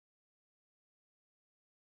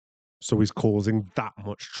So he's causing that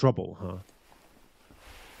much trouble, huh?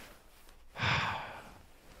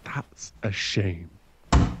 That's a shame.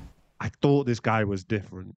 I thought this guy was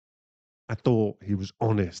different. I thought he was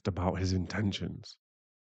honest about his intentions.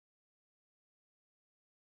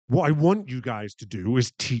 What I want you guys to do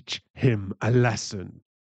is teach him a lesson.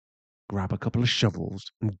 Grab a couple of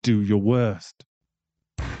shovels and do your worst.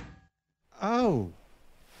 Oh,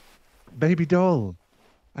 baby doll.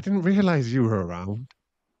 I didn't realize you were around.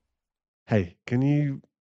 Hey, can you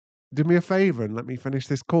do me a favor and let me finish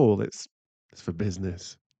this call? It's for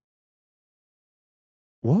business.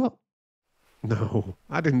 What? No,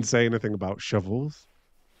 I didn't say anything about shovels.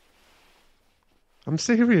 I'm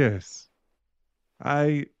serious.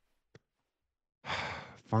 I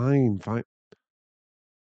fine, fine.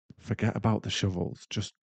 Forget about the shovels.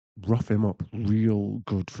 Just rough him up real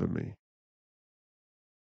good for me.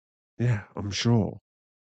 Yeah, I'm sure.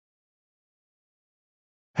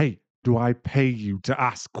 Hey, do I pay you to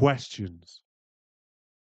ask questions?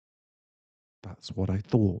 That's what I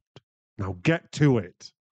thought. Now get to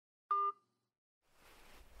it.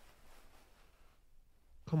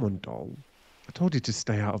 Come on, doll. I told you to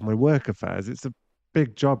stay out of my work affairs. It's a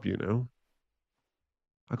big job, you know.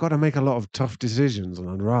 I got to make a lot of tough decisions, and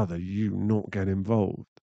I'd rather you not get involved.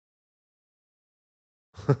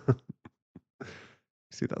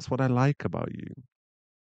 See, that's what I like about you.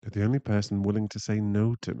 You're the only person willing to say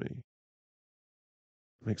no to me.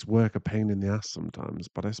 It makes work a pain in the ass sometimes,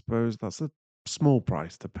 but I suppose that's a small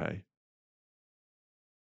price to pay.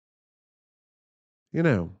 You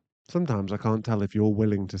know, sometimes I can't tell if you're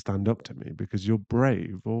willing to stand up to me because you're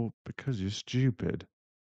brave or because you're stupid.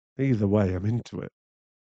 Either way, I'm into it.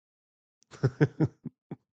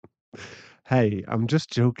 Hey, I'm just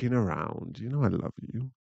joking around. You know I love you.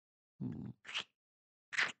 Mm.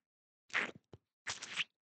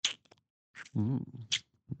 Mm.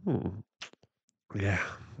 Mm. Yeah,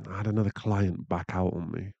 I had another client back out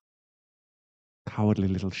on me. Cowardly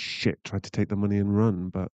little shit tried to take the money and run,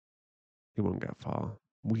 but he won't get far.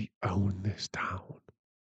 We own this town,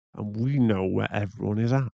 and we know where everyone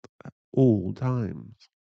is at all times.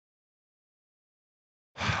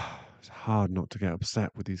 It's hard not to get upset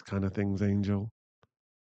with these kind of things, Angel.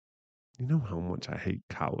 You know how much I hate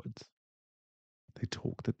cowards. They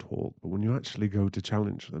talk the talk, but when you actually go to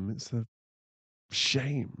challenge them, it's a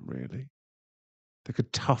shame, really. They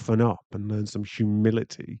could toughen up and learn some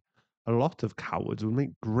humility. A lot of cowards would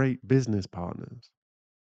make great business partners.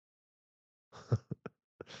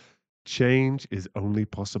 Change is only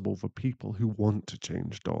possible for people who want to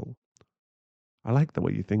change, doll. I like the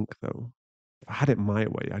way you think, though. If I had it my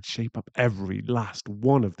way, I'd shape up every last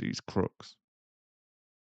one of these crooks.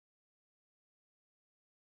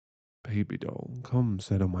 Baby doll, come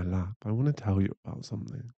sit on my lap. I want to tell you about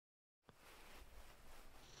something.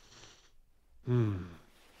 Hmm.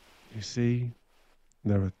 You see,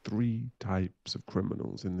 there are three types of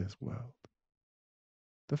criminals in this world.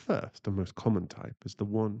 The first and most common type is the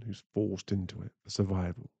one who's forced into it for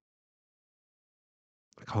survival.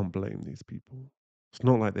 I can't blame these people. It's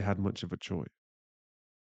not like they had much of a choice.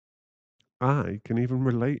 I can even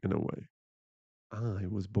relate in a way. I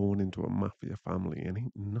was born into a mafia family and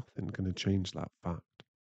ain't nothing gonna change that fact.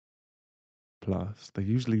 Plus, they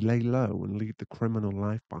usually lay low and leave the criminal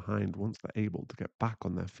life behind once they're able to get back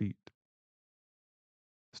on their feet.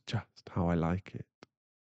 It's just how I like it.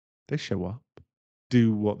 They show up,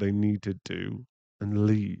 do what they need to do, and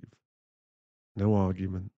leave. No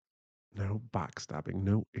argument, no backstabbing,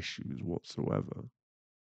 no issues whatsoever.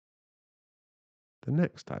 The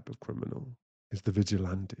next type of criminal is the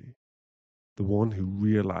vigilante, the one who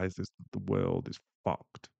realizes that the world is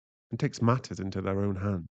fucked and takes matters into their own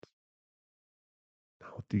hands.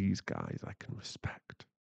 Now, these guys I can respect.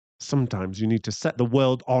 Sometimes you need to set the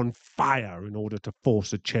world on fire in order to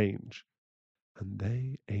force a change, and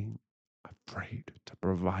they ain't afraid to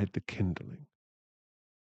provide the kindling.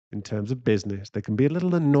 In terms of business, they can be a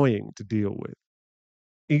little annoying to deal with.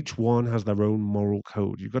 Each one has their own moral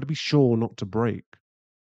code you've got to be sure not to break.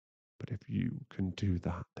 But if you can do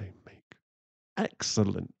that, they make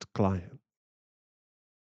excellent clients.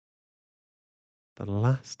 The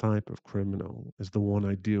last type of criminal is the one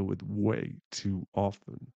I deal with way too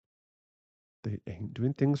often. They ain't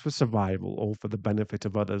doing things for survival or for the benefit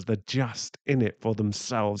of others. They're just in it for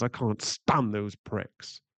themselves. I can't stand those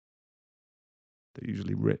pricks. They're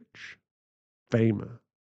usually rich, famous,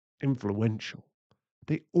 influential.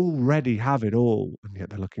 They already have it all, and yet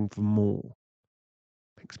they're looking for more.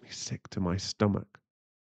 Makes me sick to my stomach.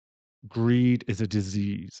 Greed is a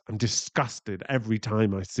disease. I'm disgusted every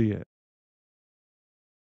time I see it.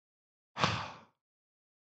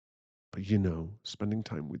 But spending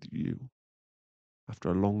time with you after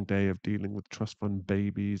a long day of dealing with trust fund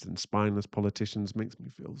babies and spineless politicians makes me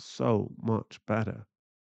feel so much better.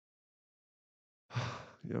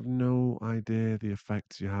 You have no idea the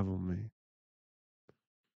effects you have on me.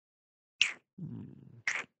 Mm.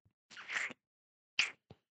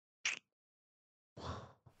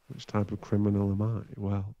 Which type of criminal am I?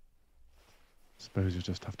 Well, suppose you'll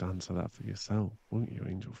just have to answer that for yourself, won't you,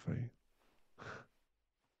 Angel Faith?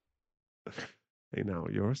 Hey, now,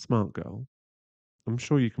 you're a smart girl. I'm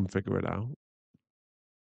sure you can figure it out.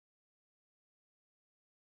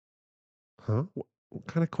 Huh? What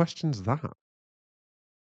kind of question's that?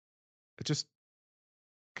 It just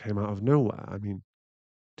came out of nowhere. I mean,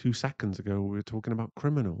 2 seconds ago we were talking about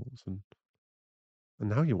criminals, and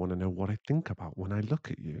now you want to know what I think about when I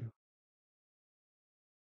look at you.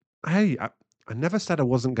 Hey, I never said I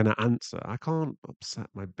wasn't going to answer. I can't upset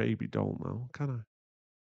my baby doll now, can I?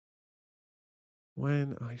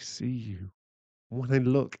 When I see you, when I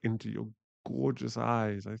look into your gorgeous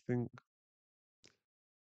eyes, I think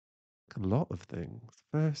a lot of things.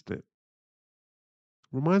 First, it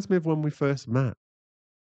reminds me of when we first met.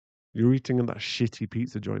 You're eating in that shitty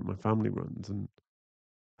pizza joint my family runs, and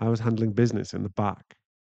I was handling business in the back.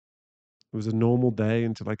 It was a normal day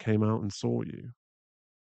until I came out and saw you.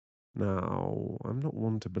 Now, I'm not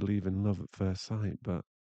one to believe in love at first sight, but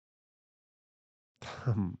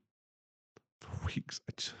damn, for weeks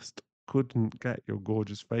I just couldn't get your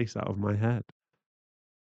gorgeous face out of my head.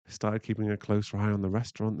 I started keeping a closer eye on the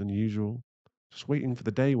restaurant than usual, just waiting for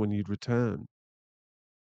the day when you'd return.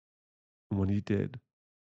 And when you did,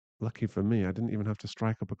 lucky for me, I didn't even have to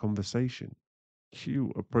strike up a conversation.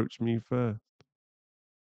 You approached me first.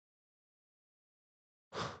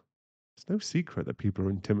 It's no secret that people are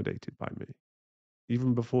intimidated by me,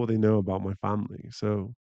 even before they know about my family.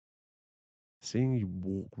 So, seeing you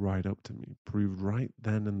walk right up to me proved right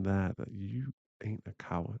then and there that you ain't a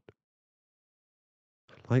coward.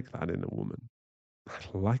 I like that in a woman. I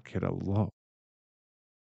like it a lot.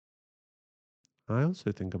 I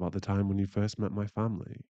also think about the time when you first met my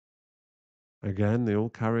family. Again, they all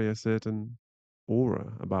carry a certain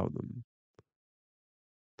aura about them.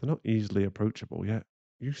 They're not easily approachable, yet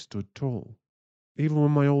you stood tall. Even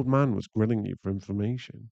when my old man was grilling you for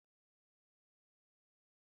information.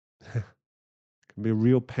 It can be a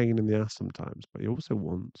real pain in the ass sometimes, but he also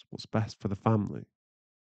wants what's best for the family.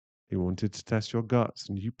 He wanted to test your guts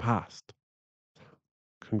and you passed.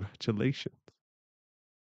 Congratulations.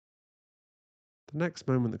 The next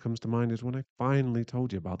moment that comes to mind is when I finally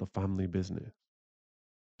told you about the family business.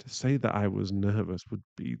 To say that I was nervous would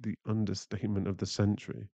be the understatement of the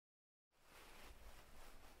century.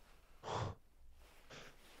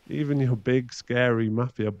 Even your big, scary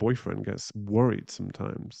mafia boyfriend gets worried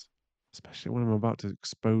sometimes, especially when I'm about to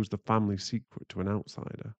expose the family secret to an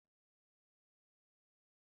outsider.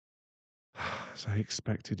 As I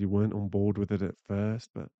expected, you weren't on board with it at first,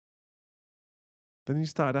 but then you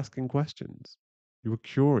started asking questions. You were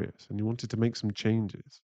curious and you wanted to make some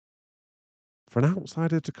changes. For an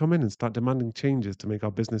outsider to come in and start demanding changes to make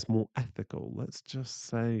our business more ethical, let's just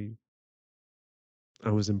say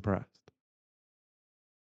I was impressed.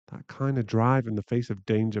 That kind of drive in the face of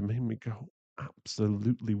danger made me go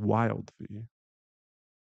absolutely wild for you.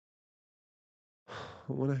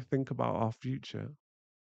 When I think about our future,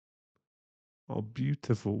 our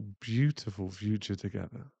beautiful, beautiful future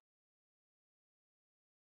together,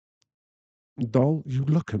 doll, you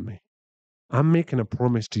look at me. I'm making a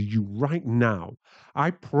promise to you right now.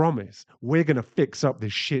 I promise we're going to fix up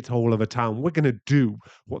this shithole of a town. We're going to do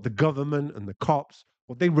what the government and the cops,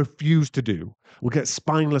 what they refuse to do. We'll get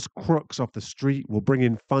spineless crooks off the street. We'll bring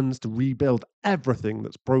in funds to rebuild everything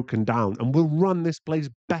that's broken down. And we'll run this place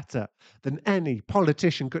better than any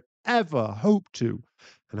politician could ever hope to.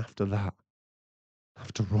 And after that,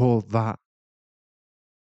 after all that,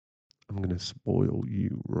 I'm going to spoil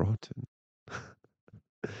you rotten.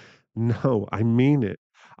 No, I mean it.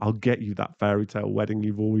 I'll get you that fairy tale wedding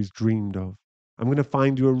you've always dreamed of. I'm going to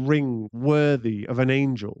find you a ring worthy of an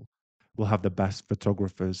angel. We'll have the best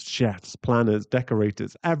photographers, chefs, planners,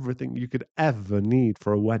 decorators, everything you could ever need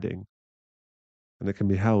for a wedding. And it can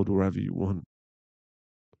be held wherever you want.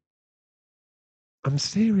 I'm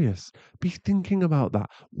serious. Be thinking about that.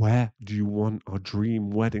 Where do you want our dream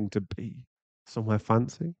wedding to be? Somewhere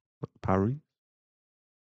fancy, like Paris?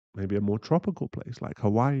 Maybe a more tropical place like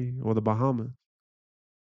Hawaii or the Bahamas?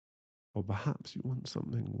 Or perhaps you want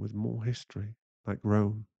something with more history, like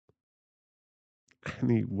Rome.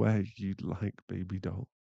 Anywhere you'd like, baby doll.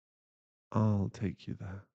 I'll take you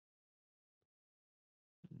there.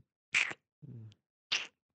 Mm.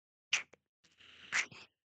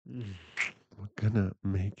 Mm. gonna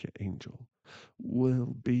make it, Angel.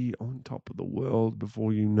 We'll be on top of the world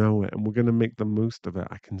before you know it, and we're gonna make the most of it.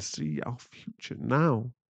 I can see our future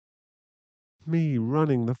now. Me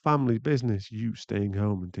running the family business, you staying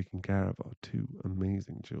home and taking care of our two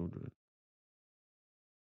amazing children.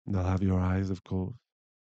 And they'll have your eyes, of course,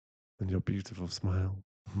 and your beautiful smile.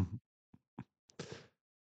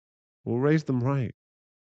 We'll raise them right.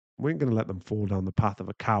 We ain't gonna let them fall down the path of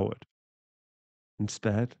a coward.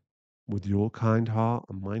 Instead, with your kind heart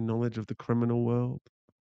and my knowledge of the criminal world,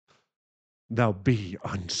 they'll be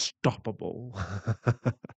unstoppable.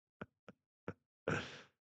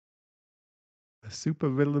 A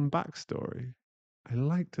supervillain backstory. I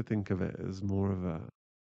like to think of it as more of a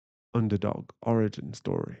underdog origin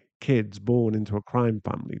story. Kids born into a crime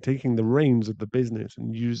family, taking the reins of the business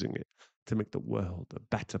and using it to make the world a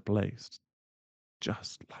better place,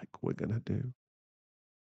 just like we're gonna do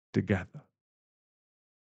together.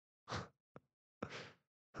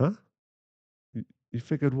 Huh? You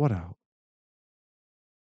figured what out?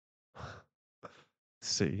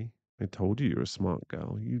 See, I told you you're a smart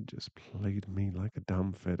girl. You just played me like a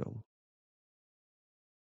damn fiddle.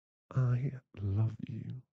 I love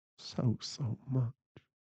you so, so much.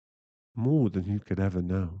 More than you could ever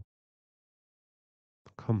know.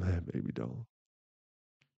 Come here, baby doll.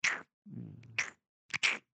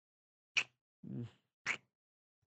 Mm.